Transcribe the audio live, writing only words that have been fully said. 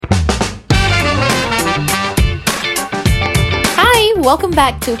welcome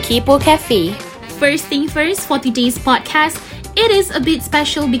back to Kepo Cafe. First thing first, for today's podcast, it is a bit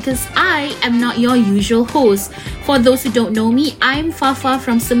special because I am not your usual host. For those who don't know me, I'm Fafa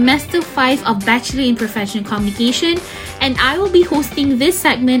from semester 5 of Bachelor in Professional Communication, and I will be hosting this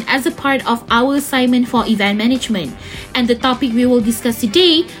segment as a part of our assignment for event management. And the topic we will discuss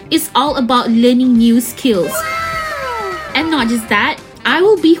today is all about learning new skills. And not just that, I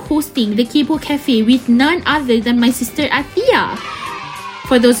will be hosting the Kepo Cafe with none other than my sister Athia.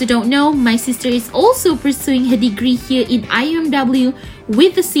 For those who don't know, my sister is also pursuing her degree here in IUMW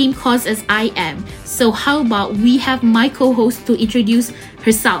with the same course as I am. So how about we have my co-host to introduce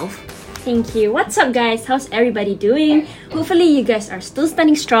herself. Thank you. What's up, guys? How's everybody doing? Hopefully you guys are still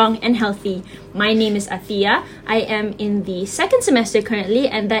standing strong and healthy. My name is Athia. I am in the second semester currently,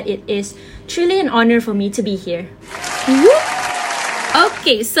 and that it is truly an honor for me to be here.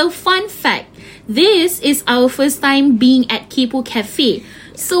 Okay, so fun fact. This is our first time being at Kepo Cafe.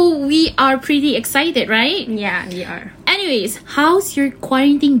 So we are pretty excited, right? Yeah, we are. Anyways, how's your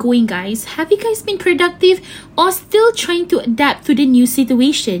quarantine going, guys? Have you guys been productive or still trying to adapt to the new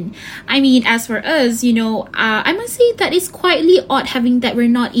situation? I mean, as for us, I must say that it's quietly odd having that we're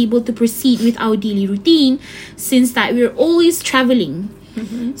not able to proceed with our daily routine since that we're always traveling.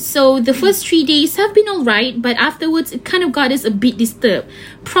 So the first 3 days have been alright, but afterwards it kind of got us a bit disturbed.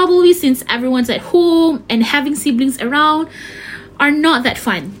 Probably since everyone's at home and having siblings around are not that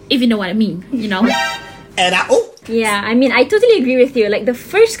fun, if you know what I mean, Yeah, I mean, I totally agree with you. Like the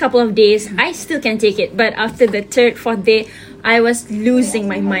first couple of days, I still can take it, but after the third, fourth day, I was losing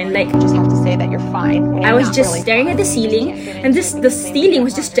my mind. Like, Just have to say that you're fine. I was just staring at the ceiling, and the ceiling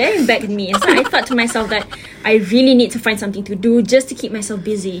was just staring back at me. And so I thought to myself that I really need to find something to do just to keep myself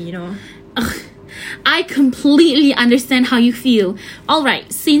busy, Ugh, I completely understand how you feel.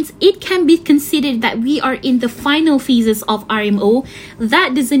 Alright, since it can be considered that we are in the final phases of RMO,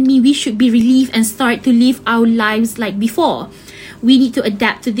 that doesn't mean we should be relieved and start to live our lives like before. We need to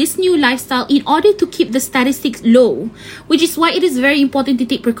adapt to this new lifestyle in order to keep the statistics low, which is why it is very important to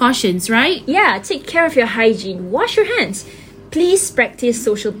take precautions, right? Yeah, take care of your hygiene. Wash your hands. Please practice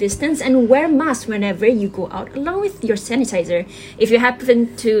social distance and wear masks whenever you go out along with your sanitizer. If you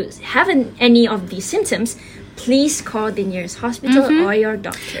happen to have any of these symptoms, please call the nearest hospital or your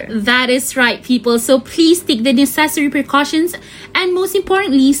doctor. That is right, people. So please take the necessary precautions and most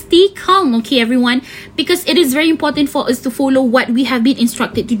importantly, stay calm, okay, everyone? Because it is very important for us to follow what we have been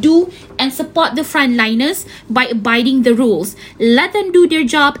instructed to do and support the frontliners by abiding the rules. Let them do their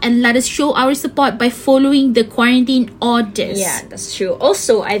job and let us show our support by following the quarantine orders. Yeah, that's true.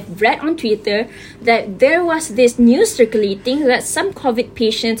 Also, I've read on Twitter that there was this news circulating that some COVID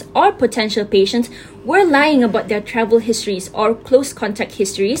patients or potential patients were lying about their travel histories or close contact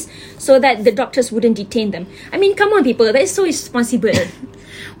histories so that the doctors wouldn't detain them. I mean, come on, people, that is so irresponsible.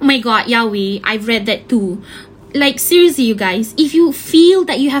 Oh my god, Yahweh, I've read that too. Like, seriously, you guys, if you feel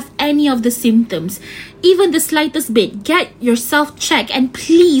that you have any of the symptoms, even the slightest bit, get yourself checked and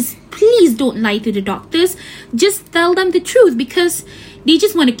please don't lie to the doctors. Just tell them the truth because they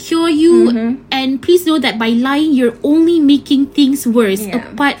just want to cure you. And please know that by lying, you're only making things worse,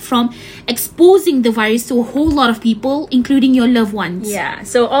 apart from exposing the virus to a whole lot of people, including your loved ones. Yeah,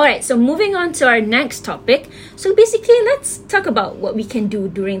 so alright, so moving on to our next topic. So basically, let's talk about what we can do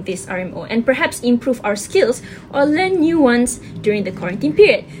during this RMO and perhaps improve our skills or learn new ones during the quarantine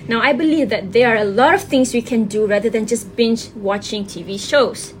period. Now, I believe that there are a lot of things we can do rather than just binge watching TV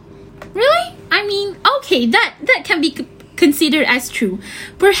shows. Really? I mean, okay, that can be considered as true.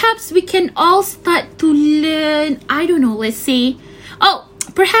 Perhaps we can all start to learn,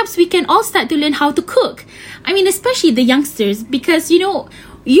 perhaps we can all start to learn how to cook. I mean, especially the youngsters, because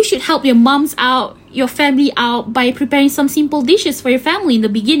you should help your moms out, your family out by preparing some simple dishes for your family in the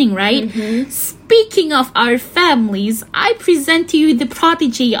beginning, right? Speaking of our families, I present to you the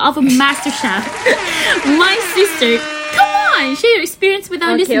protege of a master chef, my sister. Come on, share your experience with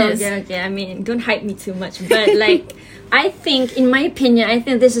our listeners. Okay. I mean, don't hype me too much, but I think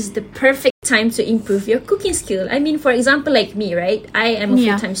this is the perfect time to improve your cooking skill. I mean, for example, like me, right? I am a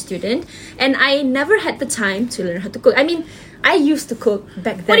full-time student and I never had the time to learn how to cook. I mean, I used to cook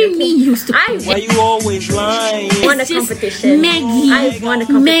back then. What do you mean used to cook? Why you always lying? I won a competition. Maggie. I won a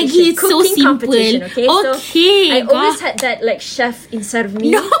competition. Maggie, it's so cooking simple. Competition, okay? Okay, So I always had that chef inside of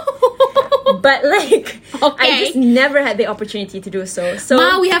me. No. But I Okay. just never had the opportunity to do so. So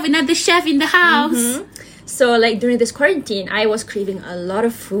Ma, we have another chef in the house. So during this quarantine, I was craving a lot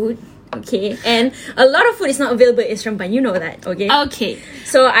of food. Okay, and a lot of food is not available in Seremban, you know that, okay? Okay.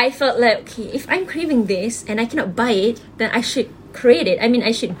 So I felt like, okay, if I'm craving this and I cannot buy it, then I should create it. I mean,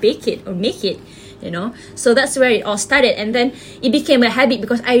 I should bake it or make it So that's where it all started, and then it became a habit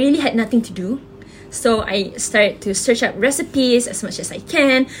because I really had nothing to do. So I started to search up recipes as much as I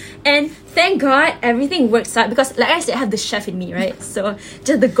can, and thank God everything works out because, like I said, I have the chef in me, right? So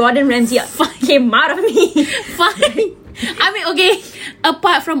just the Gordon Ramsay came out of me. Fine. I mean, okay,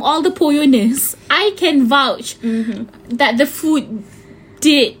 apart from all the poyoness, I can vouch that the food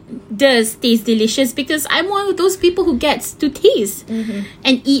does taste delicious because I'm one of those people who gets to taste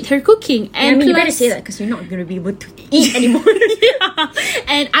and eat her cooking. And you better say that because you're not going to be able to eat anymore. Yeah.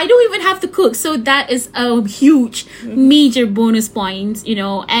 And I don't even have to cook, so that is a huge major bonus point,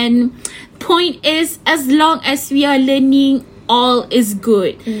 and point is, as long as we are learning, all is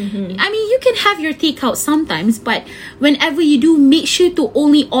good. I mean, you can have your takeout sometimes, but whenever you do, make sure to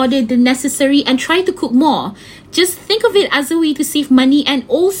only order the necessary and try to cook more. Just think of it as a way to save money and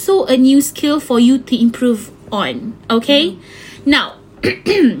also a new skill for you to improve on. Okay? Now,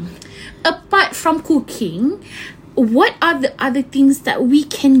 apart from cooking, what are the other things that we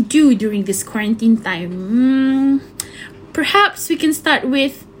can do during this quarantine time? Perhaps we can start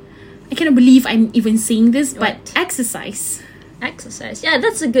with, I cannot believe I'm even saying this, but exercise. Exercise. Yeah,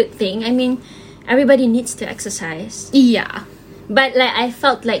 that's a good thing. I mean, everybody needs to exercise. Yeah. But I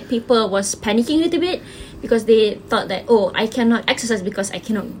felt like people was panicking a little bit because they thought that, I cannot exercise because I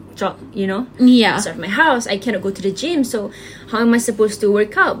cannot jog, Yeah. outside of my house. I cannot go to the gym. So how am I supposed to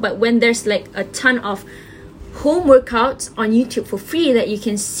work out? But when there's like a ton of home workouts on YouTube for free that you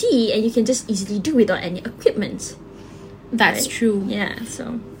can see and you can just easily do without any equipment. That's true. Yeah,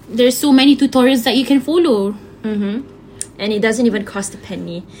 so there's so many tutorials that you can follow. And it doesn't even cost a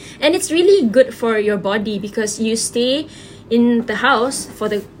penny. And it's really good for your body because you stay in the house for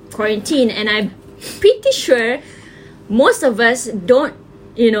the quarantine, and I'm pretty sure most of us don't,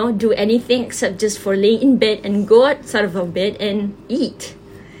 do anything except just for laying in bed and go outside of our bed and eat.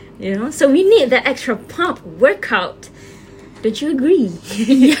 So we need that extra pump workout. Don't you agree?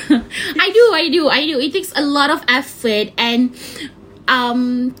 Yeah, I do. It takes a lot of effort, and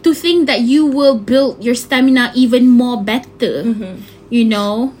to think that you will build your stamina even more better,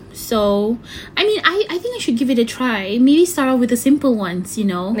 So, I mean, I think I should give it a try. Maybe start off with the simple ones,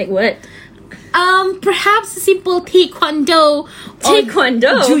 Like what? Perhaps a simple taekwondo or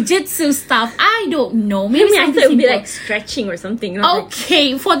jujitsu stuff. I don't know. Maybe I thought it would be like stretching or something.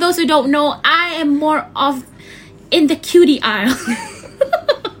 Okay, for those who don't know, I am more of in the cutie aisle.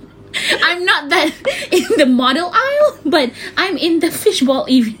 I'm not that in the model aisle, but I'm in the fishbowl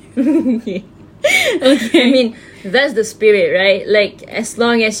area. Okay. I mean, that's the spirit, right? Like, as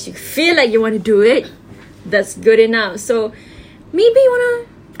long as you feel like you want to do it, that's good enough. So, maybe you want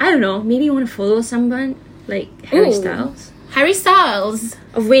to, I don't know, maybe you want to follow someone like Harry Styles. Harry Styles.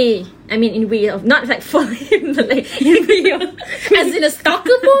 In way of, not like follow him, but like in way of, as in a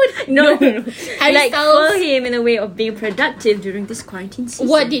stalker mode? No. Harry like, Styles. follow him in a way of being productive during this quarantine season.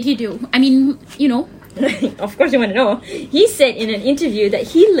 What did he do? I mean, Of course you want to know. He said in an interview that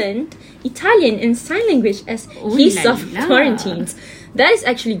he learned Italian and sign language as he self-quarantines. That is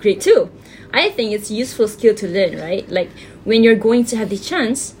actually great too. I think it's a useful skill to learn, right? Like, when you're going to have the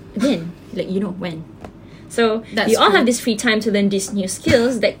chance, then, when. So, you all have this free time to learn these new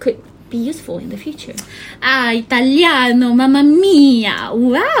skills that could be useful in the future. Italiano, mamma mia.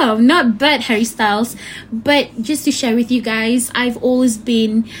 Wow, not bad, Harry Styles. But just to share with you guys, I've always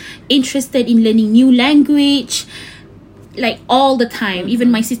been interested in learning new language, like all the time.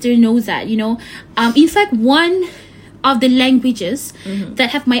 Even my sister knows that, in fact, one of the languages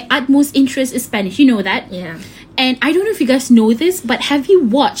that have my utmost interest is Spanish. You know that? Yeah. And I don't know if you guys know this, but have you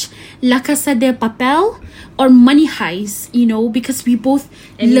watched La Casa de Papel or Money Heist? Because we both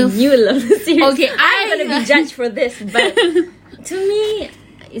love... You love the series. Okay, I'm going to be judged for this, but to me,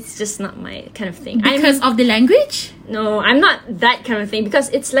 it's just not my kind of thing. Because of the language? No, I'm not that kind of thing because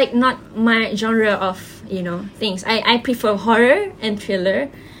it's like not my genre of, things. I prefer horror and thriller.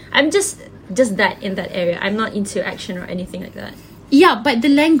 I'm just that in that area. I'm not into action or anything like that. Yeah, but the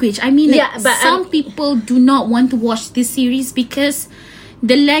language, I mean, some people do not want to watch this series because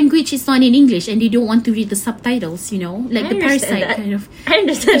the language is not in English and they don't want to read the subtitles, like the Parasite kind of. I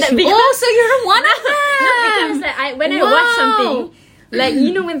understand that. So you're one of them! Because when I watch something, like,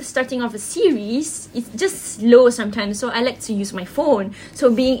 when starting off a series, it's just slow sometimes, so I like to use my phone. So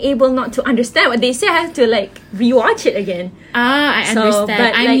being able not to understand what they say, I have to rewatch it again. I understand.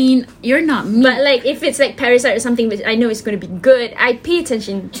 But I mean, you're not me. But if it's like Parasite or something which I know is going to be good, I pay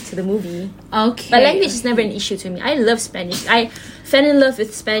attention to the movie. Okay. But language is never an issue to me. I love Spanish. I fell in love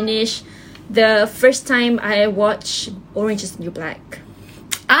with Spanish the first time I watched Orange is the New Black.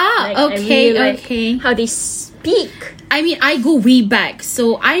 Okay. How they peak. I mean, I go way back,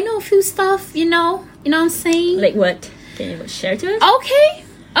 so I know a few stuff, you know what I'm saying? Like what? Can you share to us?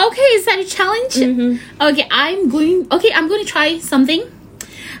 Okay, is that a challenge? Okay, I'm going to try something.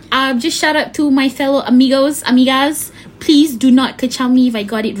 Just shout out to my fellow amigas. Please do not kacau me if I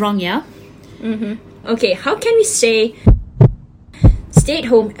got it wrong, yeah? Okay, how can we say stay at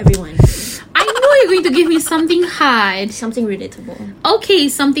home, everyone? I know you're going to give me something hard. Something relatable. Okay,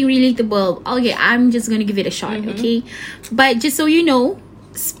 something relatable. Okay, I'm just going to give it a shot, okay? But just so you know,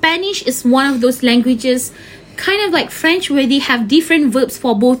 Spanish is one of those languages, kind of like French, where they have different verbs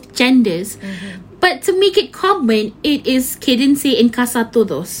for both genders. But to make it common, it is quédense en casa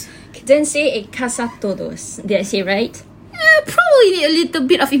todos. Quédense en casa todos. Did I say right? Probably need a little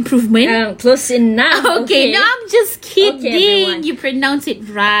bit of improvement. Close enough. Okay, no, I'm just kidding. everyone. You pronounce it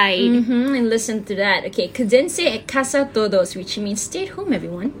right. And listen to that. Okay, quédense en casa todos, which means stay at home,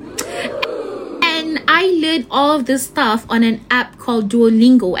 everyone. And I learned all of this stuff on an app called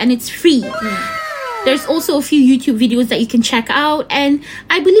Duolingo, and it's free. There's also a few YouTube videos that you can check out, and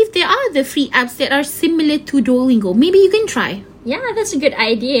I believe there are other free apps that are similar to Duolingo. Maybe you can try. Yeah, that's a good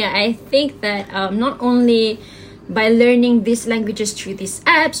idea. I think that not only by learning these languages through these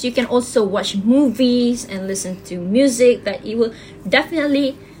apps, you can also watch movies and listen to music that it will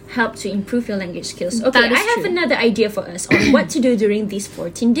definitely help to improve your language skills. Okay, That is I have true. another idea for us on what to do during these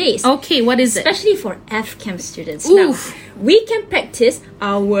 14 days. Okay, what is it? Especially for FCAM students. Oof. Now, we can practice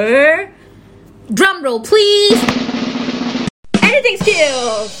our Drum roll, please. editing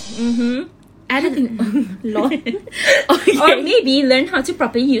skills. Editing. Lol. Or Okay. maybe learn how to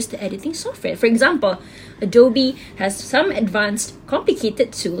properly use the editing software. For example, Adobe has some advanced,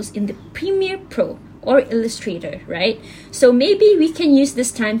 complicated tools in the Premiere Pro or Illustrator, right? So maybe we can use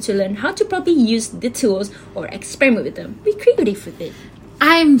this time to learn how to properly use the tools or experiment with them. Be creative with it.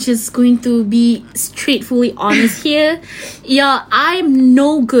 I'm just going to be straightforwardly honest here. Yeah, I'm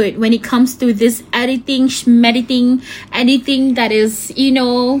no good when it comes to this editing, schmediting, anything that is,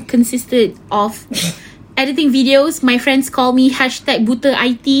 consisted of editing videos. My friends call me #buta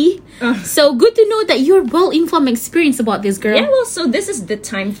IT. So good to know that you're well informed and experienced about this, girl. Yeah, well, so this is the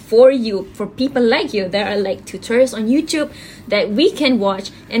time for you, for people like you. There are like tutorials on YouTube that we can watch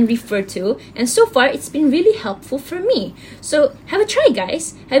and refer to. And so far, it's been really helpful for me. So have a try,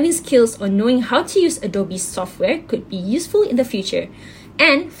 guys. Having skills on knowing how to use Adobe software could be useful in the future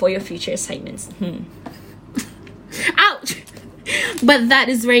and for your future assignments. Ouch! But that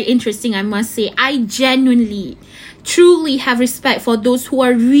is very interesting, I must say. I genuinely, truly have respect for those who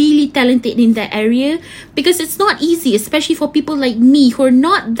are really talented in that area, because it's not easy, especially for people like me who are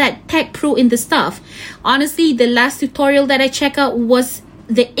not that tech pro in the stuff. Honestly, the last tutorial that I checked out was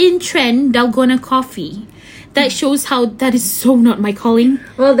the in-trend Dalgona coffee. That shows how that is so not my calling.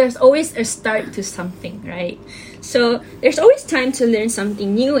 Well, there's always a start to something, right? So there's always time to learn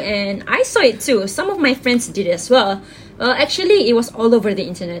something new, and I saw it too. Some of my friends did as well. Well, actually, it was all over the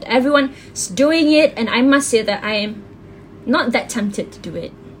internet. Everyone's doing it, and I must say that I am not that tempted to do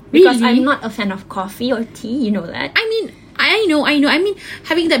it. Because Really? I'm not a fan of coffee or tea, you know that. I mean, I know. I mean,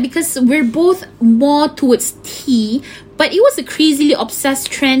 having that, because we're both more towards tea, but it was a crazily obsessed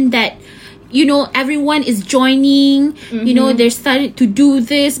trend that, everyone is joining, they're starting to do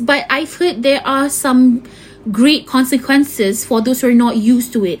this. But I've heard there are some great consequences for those who are not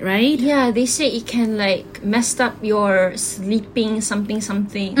used to it, right? Yeah, they say it can like mess up your sleeping something.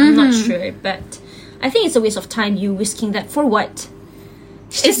 I'm not sure, but I think it's a waste of time you risking that for what?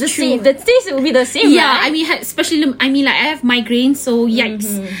 It's the true. same. The taste will be the same, Yeah, right? I mean, especially, like I have migraines, so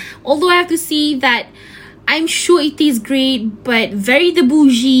yikes. Although I have to say that I'm sure it tastes great, but very the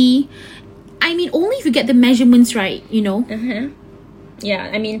bougie. I mean, only if you get the measurements right, Yeah,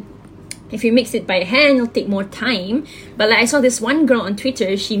 I mean, if you mix it by hand, it'll take more time. But like I saw this one girl on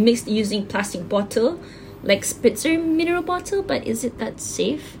Twitter, she mixed using plastic bottle, like Spitzer mineral bottle. But is it that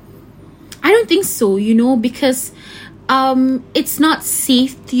safe? I don't think so, because it's not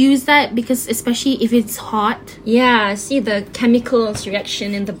safe to use that, because especially if it's hot. Yeah, see, the chemicals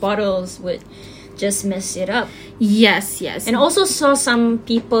reaction in the bottles would just mess it up. Yes. And also saw some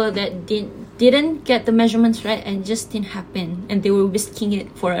people that didn't get the measurements right and just didn't happen, and they were whisking it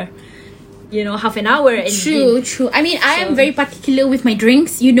for half an hour. And True. I mean, I am very particular with my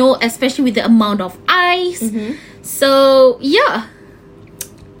drinks, especially with the amount of ice. So, yeah.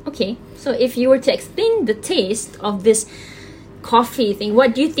 Okay, so if you were to explain the taste of this coffee thing,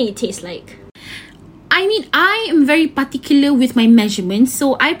 what do you think it tastes like? I mean, I am very particular with my measurements,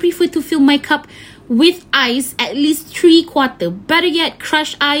 so I prefer to fill my cup with ice, at least 3/4. Better yet,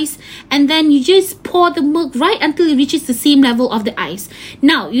 crushed ice, and then you just pour the milk right until it reaches the same level of the ice.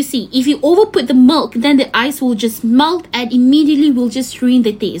 Now, you see, if you overput the milk, then the ice will just melt and immediately will just ruin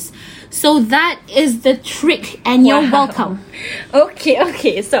the taste. So that is the trick, and you're welcome.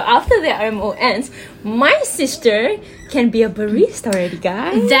 Okay. So after the RMO ends, my sister can be a barista already,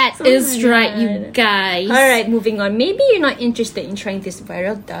 guys. That is right, you guys. Alright, moving on. Maybe you're not interested in trying this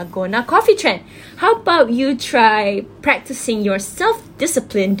viral Dalgona coffee trend. How about you try practicing your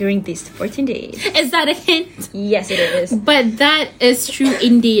self-discipline during these 14 days? Is that a hint? Yes, it is. But that is true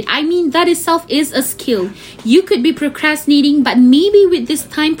indeed. I mean, that itself is a skill. You could be procrastinating, but maybe with this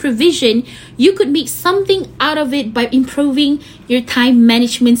time provision, you could make something out of it by improving your time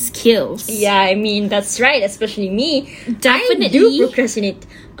management skills. Yeah, I mean, that's right, especially me. Definitely. I do procrastinate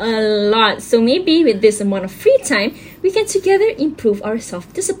a lot. So maybe with this amount of free time, we can together improve our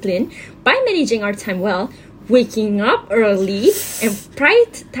self-discipline by managing our time well, waking up early, and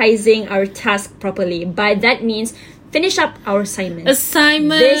prioritizing our task properly. By that means, finish up our assignments.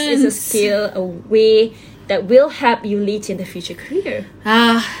 This is a skill, a way that will help you later in the future career.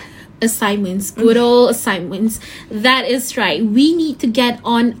 Assignments, good old assignments. That is right. We need to get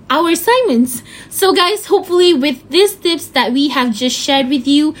on our assignments. So guys, hopefully with these tips that we have just shared with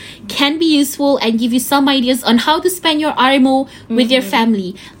you can be useful and give you some ideas on how to spend your RMO with your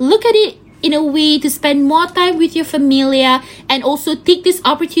family. Look at it in a way to spend more time with your familia and also take this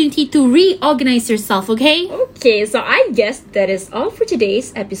opportunity to reorganize yourself, okay? Okay, so I guess that is all for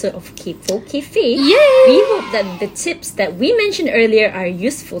today's episode of K4 Cafe. Yay! We hope that the tips that we mentioned earlier are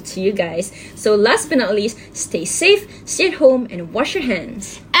useful to you guys. So last but not least, stay safe, stay at home, and wash your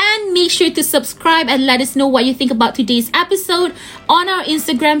hands. And make sure to subscribe and let us know what you think about today's episode on our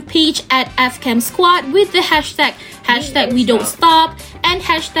Instagram page at FCAM Squad with the hashtag we don't stop and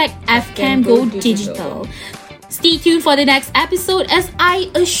hashtag FCAM Go Digital. Stay tuned for the next episode as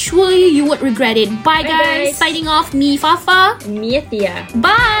I assure you won't regret it. Bye guys. Signing off, me Fafa. Me Athea.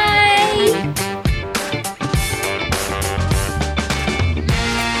 Bye.